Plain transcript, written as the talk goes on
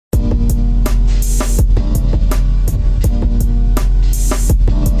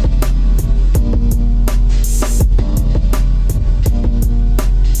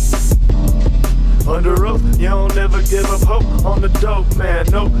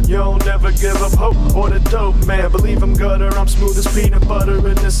hoe or the dope man. Believe I'm gutter, I'm smooth as peanut butter,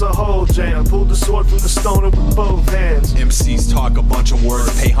 and it's a whole jam. Pulled the sword from the stoner with both hands. MCs talk a bunch of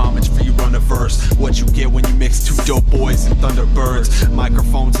words, pay homage for you run a verse. What you get when you mix two dope boys and Thunderbirds.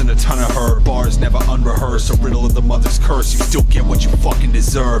 Microphones and a ton of herb, bars never unrehearsed. A riddle of the mother's curse, you still get what you fucking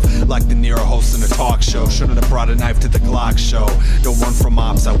deserve. Like the Nero host in a talk show, shouldn't have brought a knife to the Glock show. Don't run from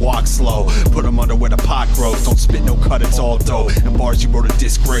ops, I walk slow. Put them under where the pot grows, don't spit no cut, it's all dough. And bars you wrote a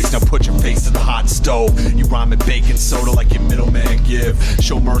disgrace, now put your face to the hot stove. You rhyme at baking soda like your middleman give.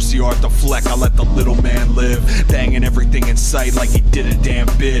 Show mercy or at the Fleck, I let the little man live. Banging everything in sight like he did a damn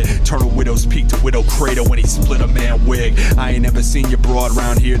bit. Turn a widow's peak to widow cradle when he split a man wig. I ain't never seen your broad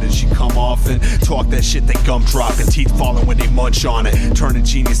round here, did she come off and talk that shit they gum dropping, teeth falling when they munch on it. Turn a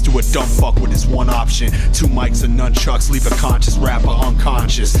genius to a dumb fuck with his one option. Two mics and nunchucks, leave a conscious rapper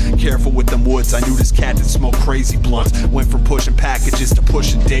unconscious. Careful with them woods, I knew this cat that smoked crazy blunts. Went from pushing packages to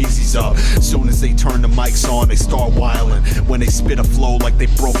pushing daisies up. Soon as they turn the mics on, they start wildin'. When they spit a flow like they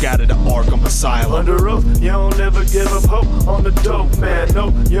broke out of the Arkham Asylum. Under oath, you don't never give up hope on the dope man. No,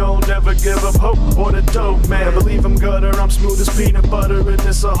 you don't never give up hope or the dope man. Believe I'm gutter, I'm smooth as peanut butter, and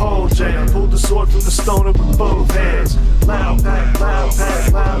it's a whole jam. Pulled the sword from the stoner with both hands. Loud pack, loud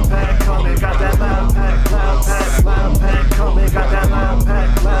pack, loud pack coming. Got that loud pack, loud pack, loud pack coming. Got that loud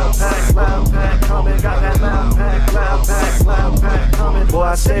pack, loud pack, loud pack coming. Got that loud pack, loud pack, loud pack coming. Boy,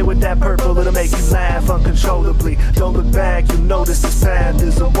 I say with that purple, it'll make you laugh uncontrollably. Don't look back, you'll notice this path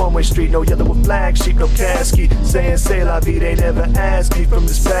is a one-way street. No yellow with black sheep, no casket. Saying say la vie, they never ask me from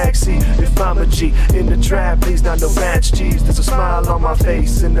this backseat. If I'm a G in the trap, please not no match cheese. There's a smile on my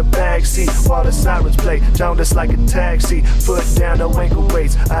face in the backseat while the sirens play. Jaundice like a taxi, foot down, no ankle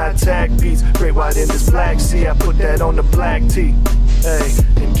weights. I attack beats, great white in this black sea. I put that on the black tee. Hey,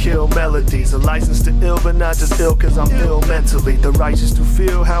 and kill melodies. A license to ill, but not just ill cause I'm ill mentally. The righteous do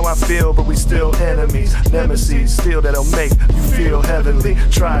feel how I feel, but we still enemies. Nemesis, still that'll make you feel heavenly.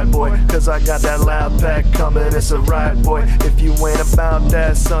 Try it, boy, cause I got that loud pack coming. It's a riot, boy. If you ain't about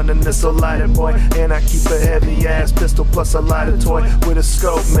that, son, then it's a lighter, boy. And I keep a heavy ass pistol plus a lighter toy with a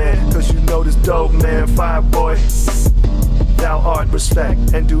scope, man. Cause you know this dope, man. Fire, boy. Thou art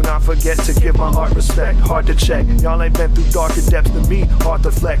respect, and do not forget to give my art respect. Hard to check, y'all ain't been through darker depths than me. Hard to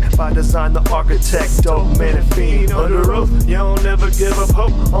Fleck, by design the architect. Dope man and fiend, under oath, you don't never give up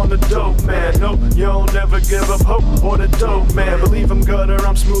hope on the dope man. No, you don't never give up hope or the dope man. Believe I'm gutter,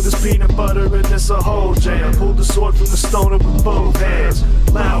 I'm smooth as peanut butter, and it's a whole jam. Pulled the sword from the stoner with both hands.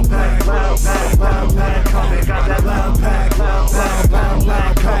 Loud pack, loud pack, loud pack coming. Got that loud pack, loud pack, loud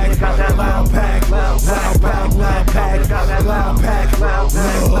pack coming. Got that loud pack, loud pack, loud pack, got that loud pack, loud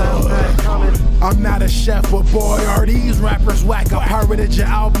pack, loud pack coming. I'm not a chef, but boy, are these rappers whack. I pirated your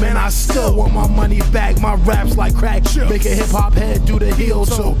album and I still want my money back. My raps like crack, make a hip-hop head do the heel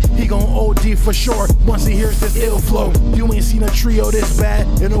too. He gon' OD for sure once he hears this ill flow. You ain't seen a trio this bad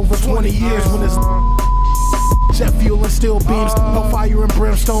in over 20 years when it's jet fuel and steel beams, Hellfire and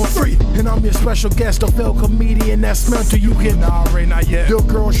Brimstone 3. And I'm your special guest, a failed comedian that's meant to you can. Nah, right, not yet. Your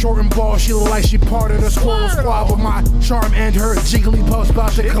girl short and bald, she look like she part of the squirrel squad. But my charm and her Jigglypuff's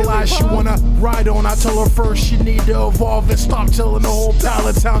about to collide. She wanna ride on, I tell her first she need to evolve and stop telling the whole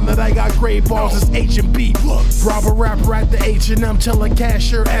pallet town that I got great balls. It's H&B. Rob a rapper at the H&M, tell a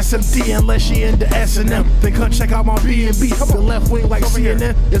cashier SMD unless she into S&M. Then come check out my B&B, the left wing like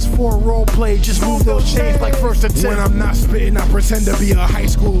CNN. It's for role play, just move those chains like first attempt. When I'm not spitting, I pretend to be a high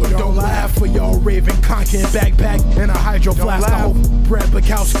schooler. Don't laugh for y'all raving content backpack and a hydro flask. I hope Brad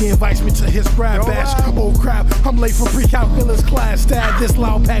Bukowski invites me to his grad bash. Oh crap, I'm late for pre-calculus class. Stab this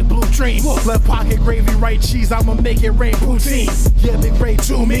loud pack blue dream. Left pocket gravy, right cheese, I'ma make it rain poutine. Yeah, Big Ray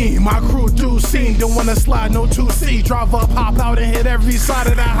to me, my crew do seem. Don't wanna slide no 2C. Drive up, hop out and hit every side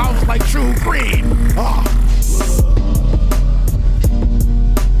of that house like true green.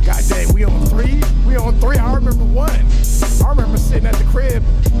 God dang, we on 3? We on 3, I remember 1. I remember sitting at the crib,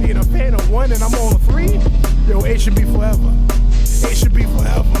 being a fan of 1 and I'm on 3. Yo, H should be forever. H should be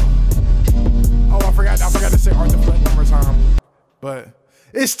forever. Oh, I forgot to say Arthur Fleck one more time. But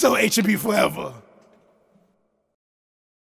it's still H should be forever.